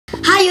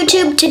Hi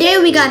YouTube, today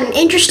we got an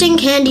interesting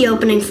candy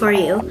opening for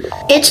you.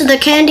 It's the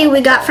candy we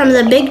got from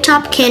the Big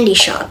Top Candy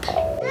Shop.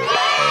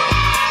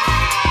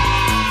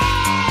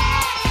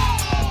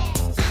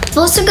 We've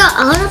also got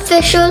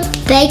artificial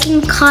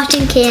baking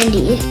cotton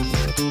candy.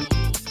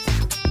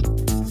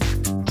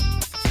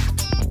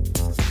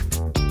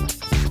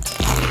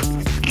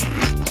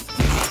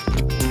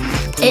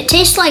 It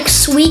tastes like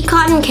sweet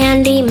cotton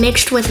candy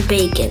mixed with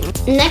bacon.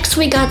 Next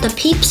we got the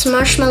Peeps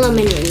marshmallow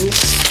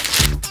minions.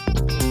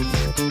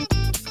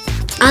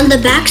 On the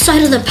back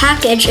side of the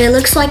package, it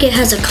looks like it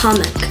has a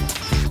comic.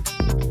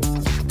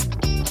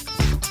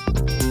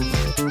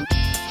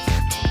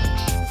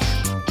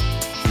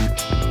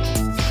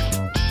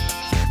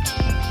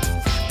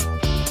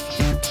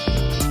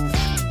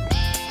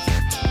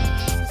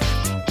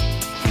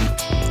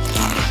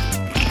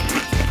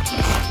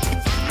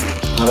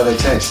 How do they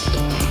taste?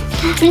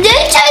 They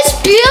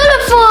taste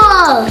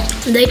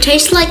beautiful! They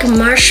taste like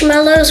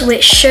marshmallows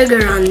with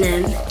sugar on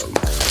them.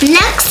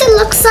 Next, it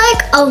looks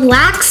like a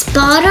wax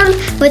bottom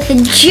with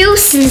the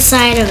juice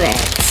inside of it.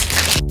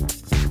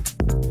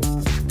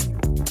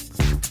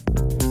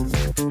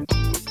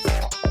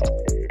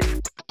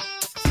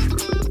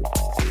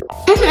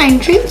 I'm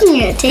drinking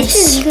it. It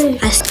tastes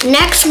good.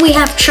 Next, we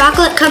have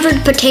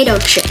chocolate-covered potato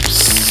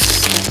chips.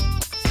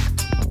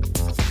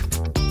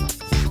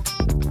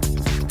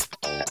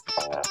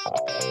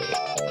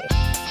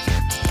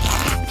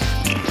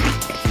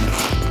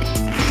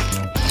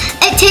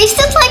 It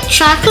tasted like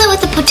chocolate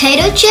with a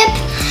potato chip,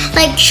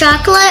 like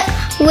chocolate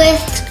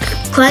with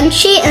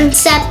crunchy,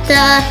 except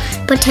the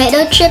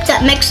potato chip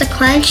that makes the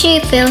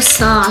crunchy feel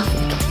soft.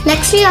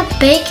 Next, we have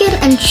bacon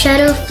and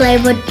cheddar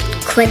flavored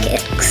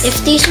crick-etts.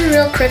 If these are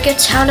real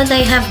crickets, how do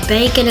they have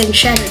bacon and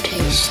cheddar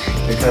taste?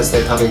 Because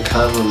they probably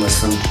come with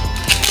some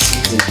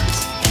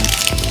seasonings.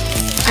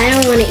 I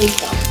don't want to eat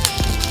them.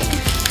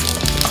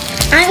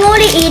 I'm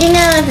already eating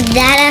them with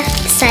Dada.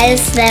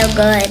 Says they're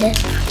good.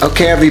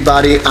 Okay,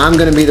 everybody, I'm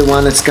gonna be the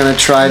one that's gonna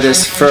try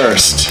this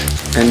first.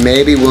 And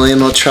maybe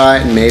William will try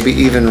it, and maybe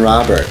even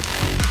Robert.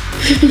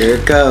 Here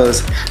it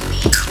goes.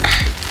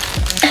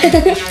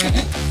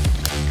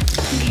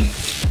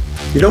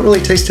 You don't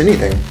really taste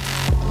anything.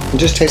 It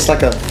just tastes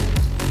like a...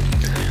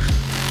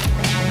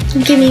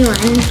 Give me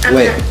one.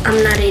 Wait.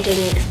 I'm not eating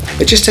it.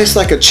 It just tastes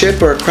like a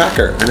chip or a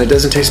cracker, and it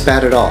doesn't taste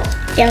bad at all.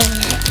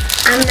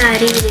 I'm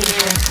not eating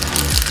it.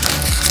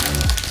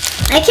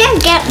 I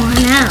can't get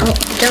one out.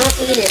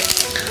 Don't eat it.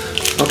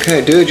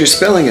 Okay, dude, you're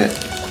spilling it.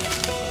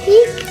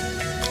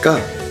 Go.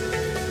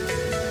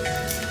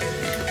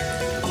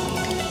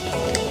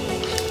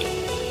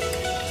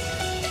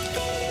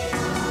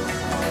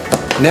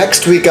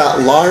 Next, we got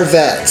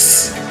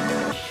larvets.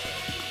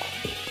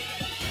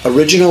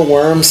 Original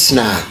worm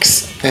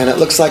snacks, and it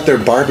looks like they're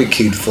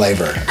barbecued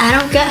flavored. I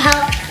don't get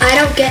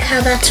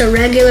how that's a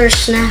regular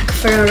snack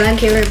for a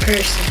regular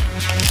person.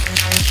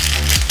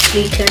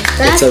 Because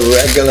It's a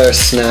regular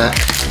snack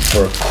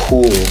for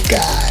cool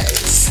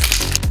guys.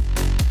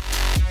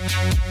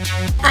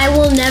 I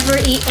will never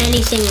eat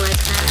anything like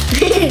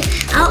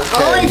that. I'll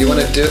Okay, always you want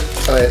to do...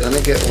 Alright, let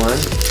me get one.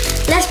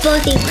 Let's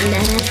both eat one,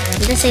 Dada,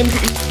 at the same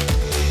time.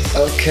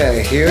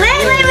 Okay, here Wait.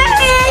 is a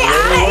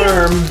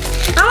worm.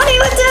 I want to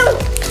eat one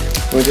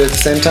too. Want to do it at the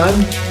same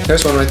time?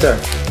 There's one right there.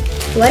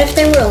 What if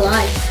they were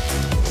alive?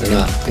 They're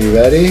not. You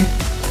ready?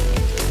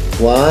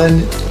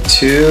 1,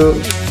 2,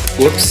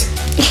 whoops.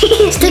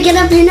 Stick it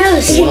up your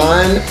nose.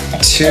 1,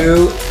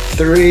 2,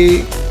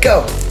 3,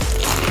 go.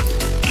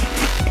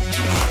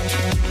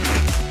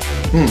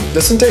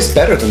 This one tastes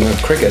better than the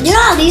crickets.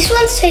 Yeah, these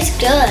ones taste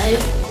good.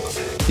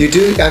 You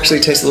do actually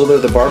taste a little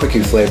bit of the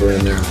barbecue flavor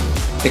in there.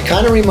 It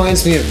kind of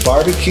reminds me of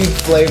barbecue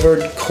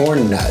flavored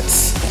corn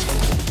nuts.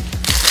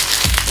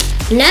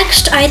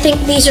 Next, I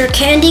think these are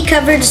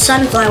candy-covered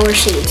sunflower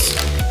seeds.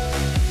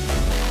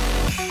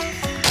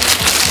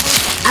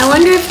 I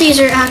wonder if these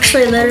are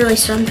actually literally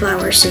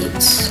sunflower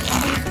seeds.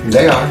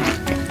 They are.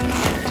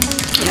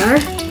 They are?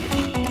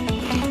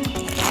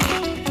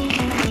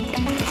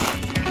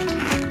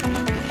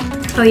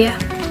 Oh yeah.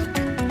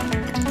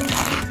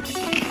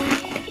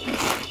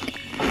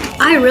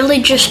 I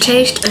really just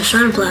taste a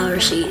sunflower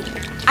seed.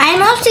 I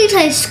mostly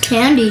taste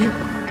candy.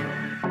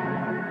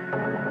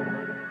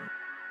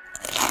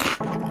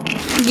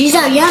 These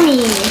are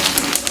yummy.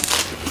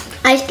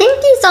 I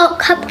think these are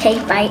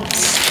cupcake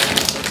bites.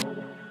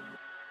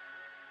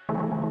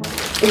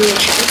 Let me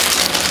try.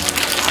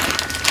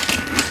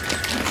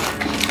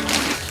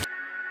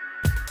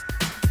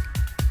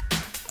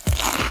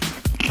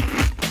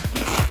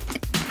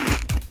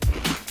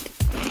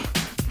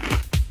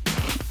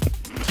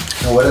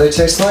 Now, what do they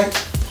taste like?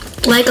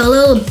 Like a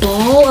little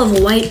ball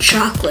of white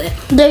chocolate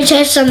They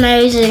taste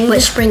amazing.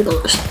 with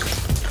sprinkles.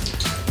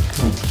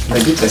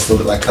 They do taste a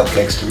little bit like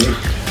cupcakes to me.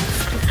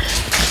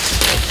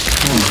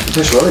 It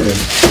tastes really good.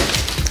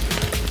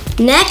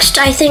 Next,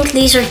 I think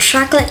these are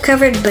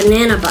chocolate-covered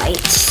banana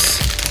bites.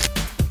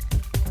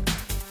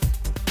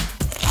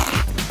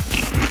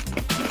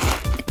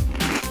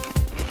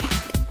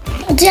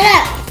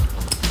 Dada,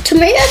 to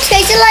me that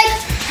tasted like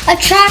a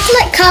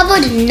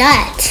chocolate-covered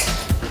nut.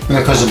 Yeah,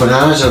 because the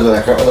bananas are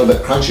like a little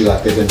bit crunchy,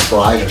 like they've been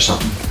fried or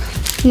something.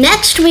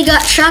 Next, we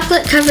got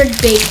chocolate covered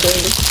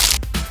baking.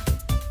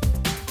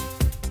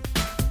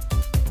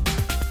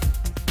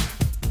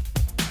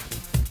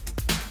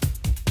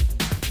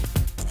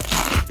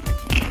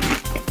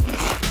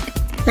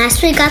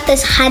 Last we got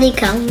this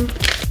honeycomb.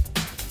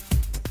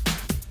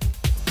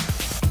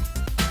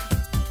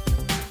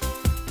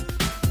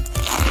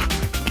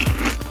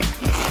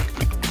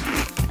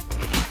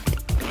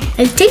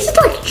 It tastes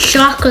like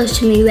chocolate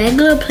to me,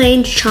 regular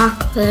plain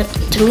chocolate.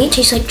 To me, it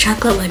tastes like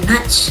chocolate with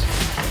nuts.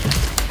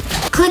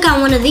 Click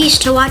on one of these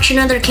to watch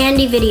another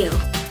candy video.